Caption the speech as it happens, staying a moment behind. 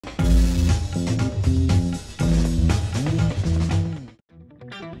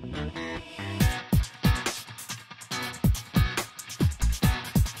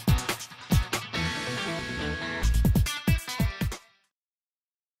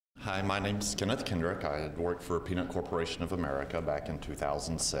Hi, my name's Kenneth Kendrick. I had worked for Peanut Corporation of America back in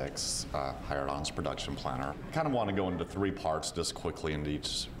 2006, hired on as production planner. Kind of want to go into three parts just quickly into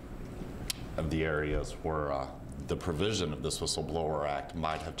each of the areas where the provision of this Whistleblower Act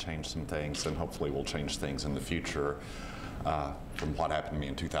might have changed some things and hopefully will change things in the future from what happened to me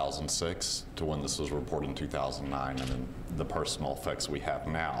in 2006 to when this was reported in 2009 and then the personal effects we have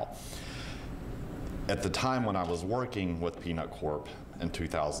now. At the time when I was working with Peanut Corp in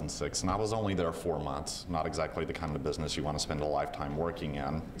 2006, and I was only there 4 months, not exactly the kind of business you want to spend a lifetime working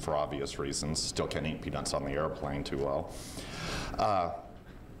in for obvious reasons. Still can't eat peanuts on the airplane too well.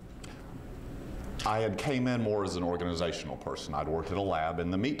 I had came in more as an organizational person. I'd worked at a lab in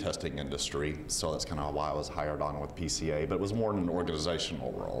the meat testing industry, so that's kind of why I was hired on with PCA, but it was more in an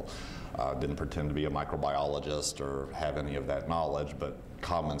organizational role. Didn't pretend to be a microbiologist or have any of that knowledge, but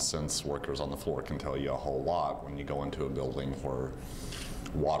common sense workers on the floor can tell you a whole lot when you go into a building where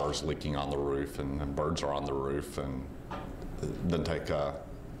water's leaking on the roof and birds are on the roof, and then take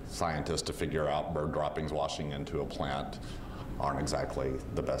scientists to figure out bird droppings washing into a plant aren't exactly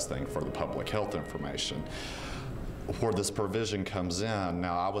the best thing for the public health information. Where this provision comes in,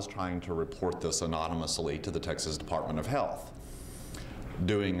 now I was trying to report this anonymously to the Texas Department of Health.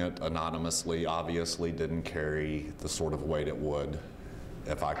 Doing it anonymously obviously didn't carry the sort of weight it would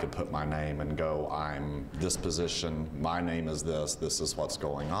if I could put my name and go, I'm this position, my name is this is what's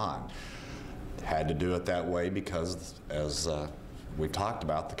going on. Had to do it that way because, as we've talked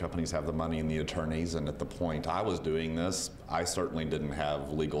about, the companies have the money and the attorneys, and at the point I was doing this, I certainly didn't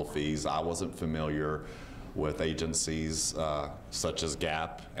have legal fees. I wasn't familiar with agencies such as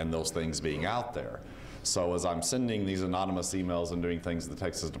GAP and those things being out there. So as I'm sending these anonymous emails and doing things at the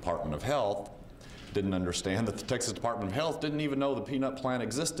Texas Department of Health, didn't understand that the Texas Department of Health didn't even know the peanut plant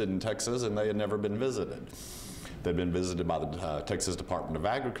existed in Texas, and they had never been visited. They'd been visited by the Texas Department of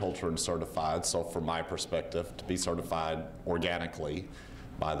Agriculture and certified, so from my perspective, to be certified organically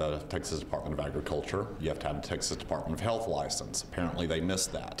by the Texas Department of Agriculture, you have to have a Texas Department of Health license. Apparently they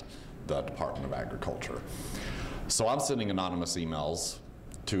missed that, the Department of Agriculture. So I'm sending anonymous emails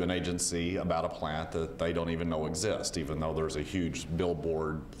to an agency about a plant that they don't even know exists, even though there's a huge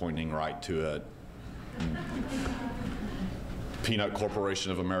billboard pointing right to it. Peanut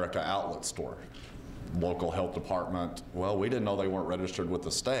Corporation of America outlet store. Local health department, well, we didn't know they weren't registered with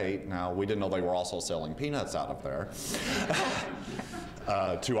the state. Now, we didn't know they were also selling peanuts out of there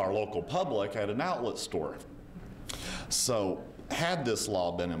to our local public at an outlet store. So had this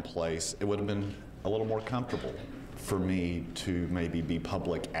law been in place, it would have been a little more comfortable for me to maybe be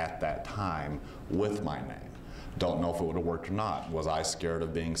public at that time with my name. Don't know if it would have worked or not. Was I scared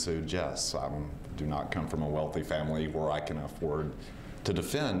of being sued? Yes. I do not come from a wealthy family where I can afford to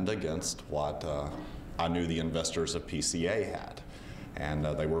defend against what I knew the investors of PCA had. And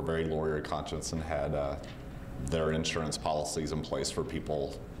they were very lawyer conscious and had their insurance policies in place for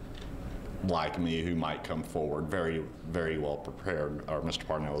people like me who might come forward. Very, very well prepared, or Mr.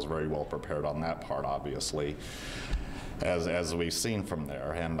 Parnell was very well prepared on that part, obviously, as we've seen from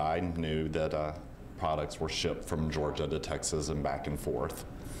there. And I knew that products were shipped from Georgia to Texas and back and forth.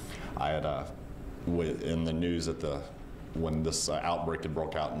 I had, in the news when this outbreak had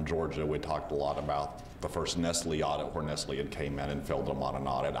broke out in Georgia, we talked a lot about the first Nestle audit where Nestle had came in and failed them on an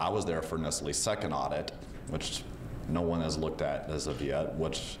audit. I was there for Nestle's second audit, which no one has looked at as of yet,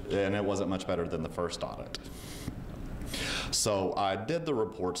 and it wasn't much better than the first audit. So I did the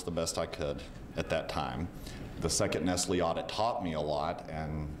reports the best I could at that time. The second Nestle audit taught me a lot,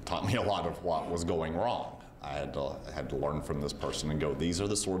 and taught me a lot of what was going wrong. I had to learn from this person and go, these are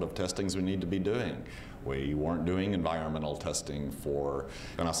the sort of testings we need to be doing. We weren't doing environmental testing for,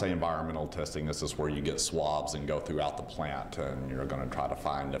 when I say environmental testing, this is where you get swabs and go throughout the plant and you're going to try to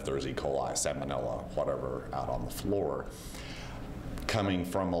find if there's E. coli, Salmonella, whatever, out on the floor. Coming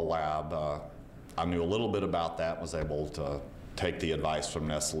from a lab, I knew a little bit about that, was able to take the advice from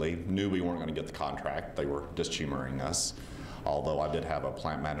Nestle, knew we weren't going to get the contract. They were just humoring us. Although I did have a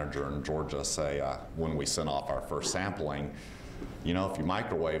plant manager in Georgia say when we sent off our first sampling, you know, if you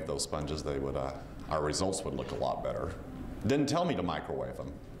microwave those sponges, they would, our results would look a lot better. Didn't tell me to microwave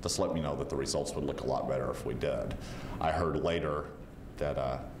them, just let me know that the results would look a lot better if we did. I heard later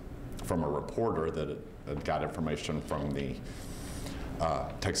that from a reporter that it got information from the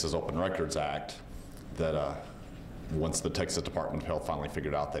Texas Open Records Act that once the Texas Department of Health finally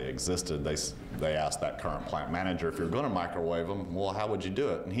figured out they existed, they asked that current plant manager, if you're going to microwave them, well, how would you do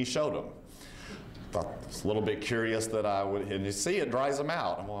it? And he showed them. Thought I was a little bit curious that I would, and you see, it dries them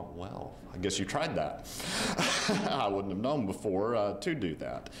out. I'm like, well, I guess you tried that. I wouldn't have known before to do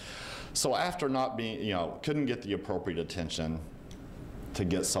that. So after not being, couldn't get the appropriate attention to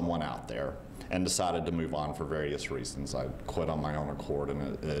get someone out there, and decided to move on for various reasons. I quit on my own accord,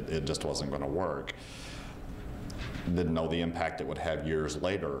 and it just wasn't going to work. Didn't know the impact it would have years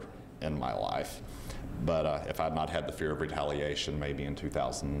later in my life. But if I'd not had the fear of retaliation, maybe in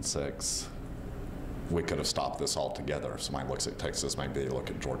 2006, we could have stopped this altogether. If somebody looks at Texas, maybe they look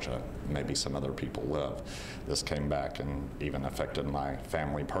at Georgia, maybe some other people live. This came back and even affected my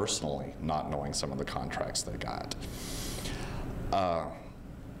family personally, not knowing some of the contracts they got.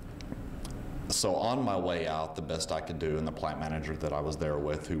 So on my way out, the best I could do, and the plant manager that I was there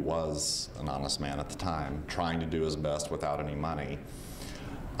with, who was an honest man at the time, trying to do his best without any money,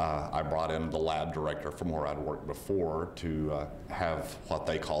 I brought in the lab director from where I'd worked before to have what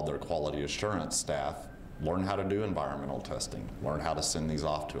they called their quality assurance staff learn how to do environmental testing, learn how to send these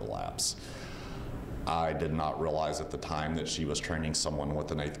off to labs. I did not realize at the time that she was training someone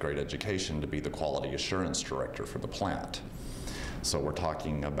with an 8th grade education to be the quality assurance director for the plant. So we're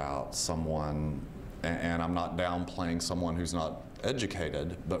talking about someone, and I'm not downplaying someone who's not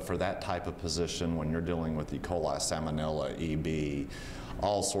educated, but for that type of position, when you're dealing with E. coli, Salmonella, EB,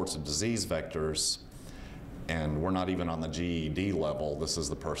 all sorts of disease vectors, and we're not even on the GED level, this is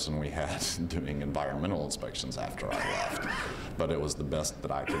the person we had doing environmental inspections after I left. But it was the best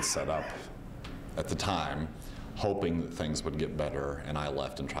that I could set up at the time, hoping that things would get better, and I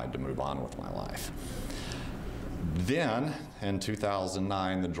left and tried to move on with my life. Then, in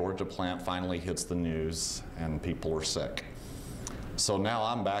 2009, the Georgia plant finally hits the news and people are sick. So now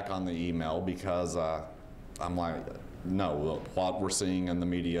I'm back on the email because I'm like, no, what we're seeing in the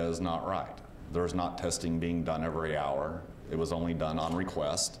media is not right. There's not testing being done every hour. It was only done on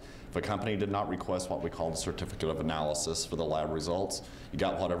request. If a company did not request what we called a certificate of analysis for the lab results, you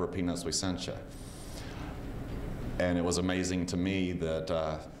got whatever peanuts we sent you. And it was amazing to me that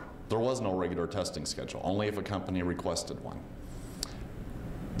there was no regular testing schedule, only if a company requested one.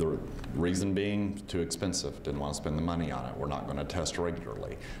 The reason being, too expensive, didn't want to spend the money on it. We're not going to test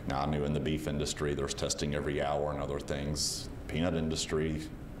regularly. Now I knew in the beef industry there's testing every hour and other things. Peanut industry,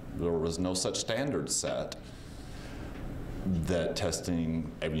 there was no such standard set that testing,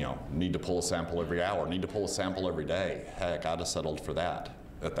 need to pull a sample every hour, need to pull a sample every day. Heck, I'd have settled for that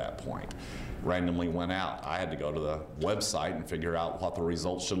at that point. Randomly went out. I had to go to the website and figure out what the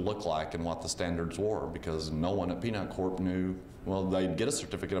results should look like and what the standards were, because no one at Peanut Corp knew, well, they'd get a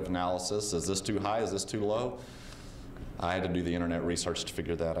certificate of analysis. Is this too high? Is this too low? I had to do the internet research to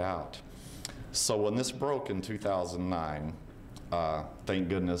figure that out. So when this broke in 2009, thank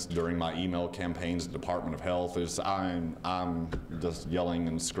goodness during my email campaigns, the Department of Health, I'm just yelling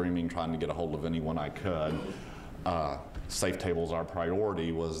and screaming, trying to get a hold of anyone I could. Safe Tables Our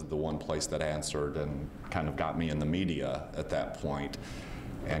Priority was the one place that answered and kind of got me in the media at that point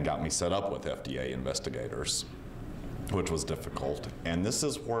and got me set up with FDA investigators, which was difficult. And this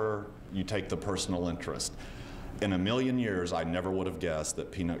is where you take the personal interest. In a million years, I never would have guessed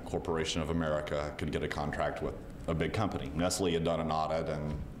that Peanut Corporation of America could get a contract with a big company. Nestle had done an audit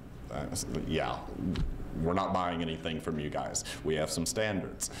and yeah, we're not buying anything from you guys. We have some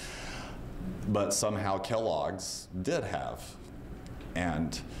standards. But somehow Kellogg's did have.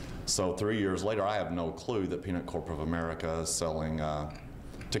 And so 3 years later, I have no clue that Peanut Corp of America is selling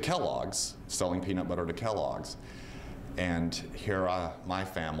to Kellogg's, selling peanut butter to Kellogg's. And here my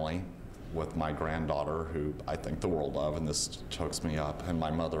family, with my granddaughter, who I think the world of, and this chokes me up, and my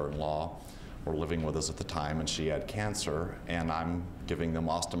mother-in-law were living with us at the time, and she had cancer, and I'm giving them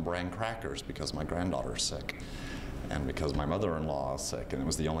Austin brand crackers because my granddaughter's sick. And because my mother-in-law is sick, and it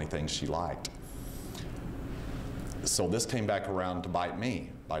was the only thing she liked. So this came back around to bite me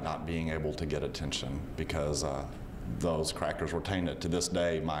by not being able to get attention because those crackers were tainted. To this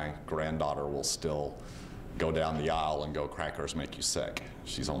day, my granddaughter will still go down the aisle and go, "Crackers make you sick."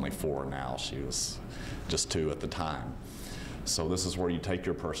 She's only 4 now. She was just 2 at the time. So this is where you take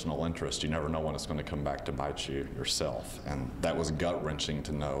your personal interest. You never know when it's going to come back to bite you yourself. And that was gut-wrenching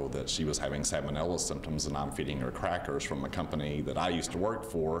to know that she was having salmonella symptoms and I'm feeding her crackers from a company that I used to work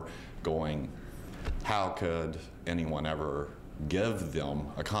for, going, how could anyone ever give them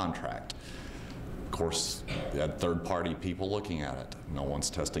a contract? Of course, you had third-party people looking at it. No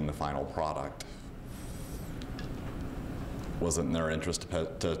one's testing the final product. Wasn't in their interest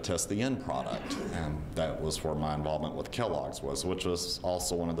to test the end product, and that was where my involvement with Kellogg's was, which was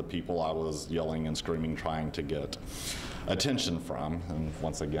also one of the people I was yelling and screaming trying to get attention from. And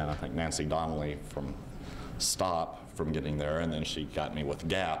once again, I think Nancy Donnelly from Stop from getting there, and then she got me with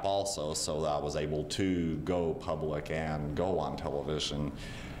Gap also, so that I was able to go public and go on television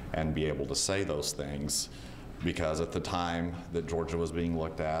and be able to say those things. because at the time that Georgia was being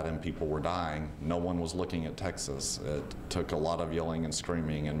looked at and people were dying, no one was looking at Texas. It took a lot of yelling and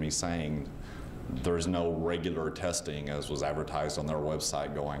screaming and me saying there's no regular testing as was advertised on their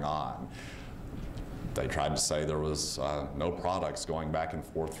website going on. They tried to say there was no products going back and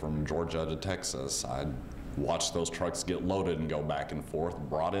forth from Georgia to Texas. I watched those trucks get loaded and go back and forth,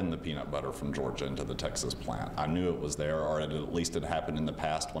 brought in the peanut butter from Georgia into the Texas plant. I knew it was there, or at least it happened in the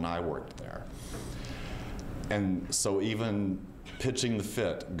past when I worked there. And so even pitching the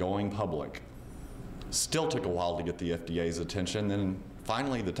fit, going public, still took a while to get the FDA's attention. Then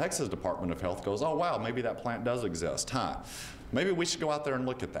finally the Texas Department of Health goes, oh wow, maybe that plant does exist, huh? Maybe we should go out there and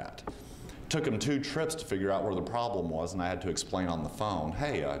look at that. Took them 2 trips to figure out where the problem was, and I had to explain on the phone,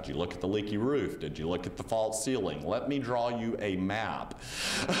 hey, did you look at the leaky roof? Did you look at the fault ceiling? Let me draw you a map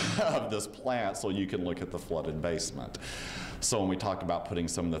of this plant so you can look at the flooded basement. So when we talk about putting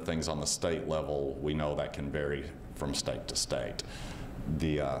some of the things on the state level, we know that can vary from state to state.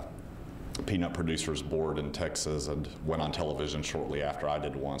 The Peanut Producers Board in Texas had went on television shortly after I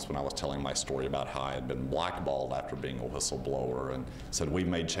did once when I was telling my story about how I had been blackballed after being a whistleblower, and said, we've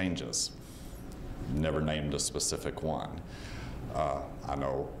made changes. Never named a specific one. I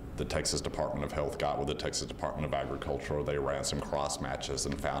know the Texas Department of Health got with the Texas Department of Agriculture. They ran some cross matches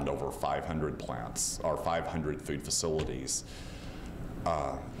and found over 500 plants, or 500 food facilities.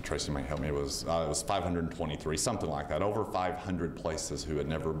 Tracy might help me, it was 523, something like that. Over 500 places who had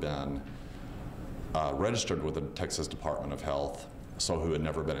never been registered with the Texas Department of Health, so who had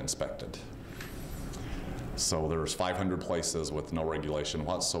never been inspected. So there's 500 places with no regulation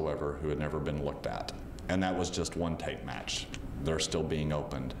whatsoever who had never been looked at. And that was just one tape match. They're still being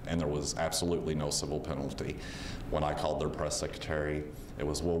opened, and there was absolutely no civil penalty. When I called their press secretary, it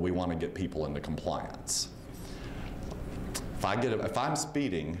was, well, we want to get people into compliance. If I'm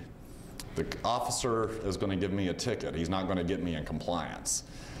speeding, the officer is going to give me a ticket. He's not going to get me in compliance.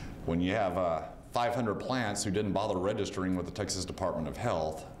 When you have 500 plants who didn't bother registering with the Texas Department of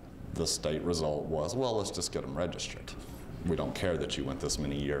Health, the state result was, well, let's just get them registered. We don't care that you went this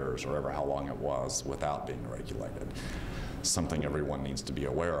many years or ever how long it was without being regulated. Something everyone needs to be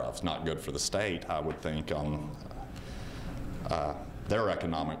aware of. It's not good for the state, I would think, on their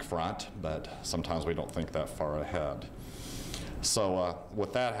economic front, but sometimes we don't think that far ahead. So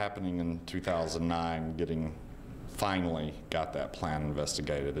with that happening in 2009, finally got that plan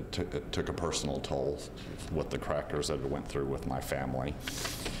investigated, it took a personal toll with the crackers that it went through with my family,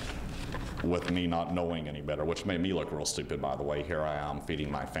 with me not knowing any better, which made me look real stupid, by the way. Here I am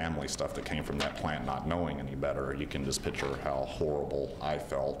feeding my family stuff that came from that plant, not knowing any better. You can just picture how horrible I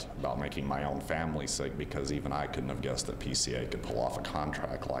felt about making my own family sick, because even I couldn't have guessed that PCA could pull off a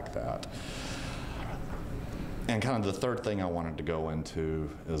contract like that. And kind of the third thing I wanted to go into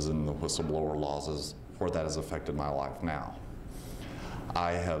is in the whistleblower laws, is where that has affected my life now.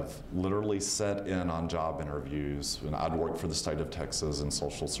 I have literally sat in on job interviews when I'd worked for the state of Texas in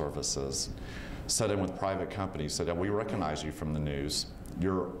social services, sat in with private companies, said, we recognize you from the news.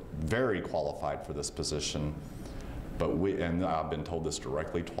 You're very qualified for this position, but and I've been told this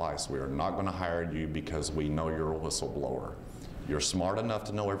directly twice, we are not going to hire you because we know you're a whistleblower. You're smart enough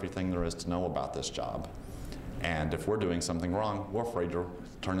to know everything there is to know about this job. And if we're doing something wrong, we're afraid to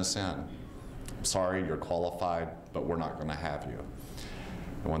turn us in. Sorry, you're qualified, but we're not going to have you.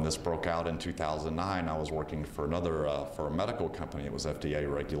 And when this broke out in 2009, I was working for for a medical company. It was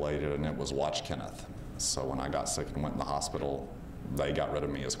FDA regulated, and it was Watch Kenneth. So when I got sick and went in the hospital, they got rid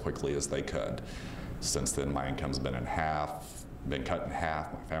of me as quickly as they could. Since then, my income's been cut in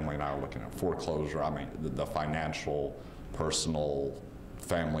half. My family and I are looking at foreclosure. I mean, the financial, personal,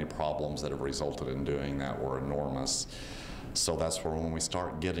 family problems that have resulted in doing that were enormous. So that's where when we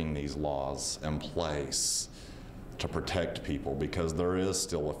start getting these laws in place to protect people, because there is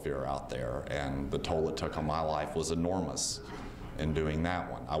still a fear out there, and the toll it took on my life was enormous in doing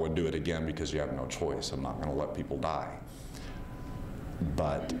that one. I would do it again because you have no choice. I'm not going to let people die.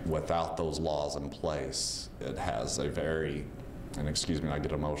 But without those laws in place, it has a very, and excuse me, I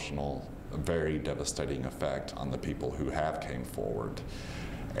get emotional, a very devastating effect on the people who have came forward.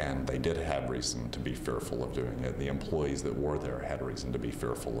 And they did have reason to be fearful of doing it. The employees that were there had reason to be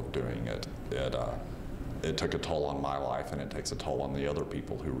fearful of doing it. It took a toll on my life, and it takes a toll on the other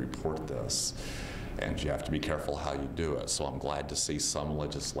people who report this. And you have to be careful how you do it. So I'm glad to see some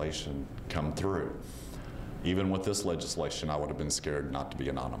legislation come through. Even with this legislation, I would have been scared not to be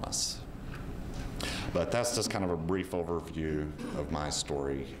anonymous. But that's just kind of a brief overview of my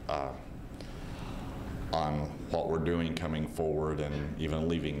story on what we're doing coming forward and even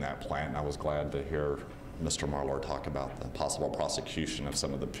leaving that plant. And I was glad to hear Mr. Marlar talk about the possible prosecution of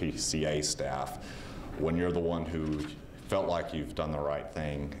some of the PCA staff when you're the one who felt like you've done the right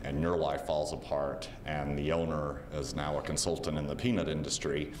thing and your life falls apart, and the owner is now a consultant in the peanut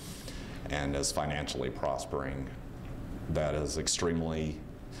industry and is financially prospering, that is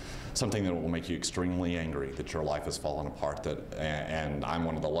something that will make you extremely angry that your life has fallen apart. And I'm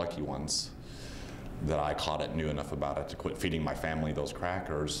one of the lucky ones that I caught it, knew enough about it to quit feeding my family those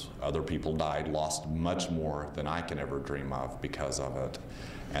crackers. Other people died, lost much more than I can ever dream of because of it.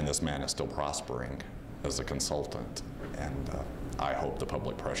 And this man is still prospering as a consultant. And I hope the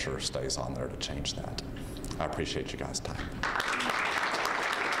public pressure stays on there to change that. I appreciate you guys' time.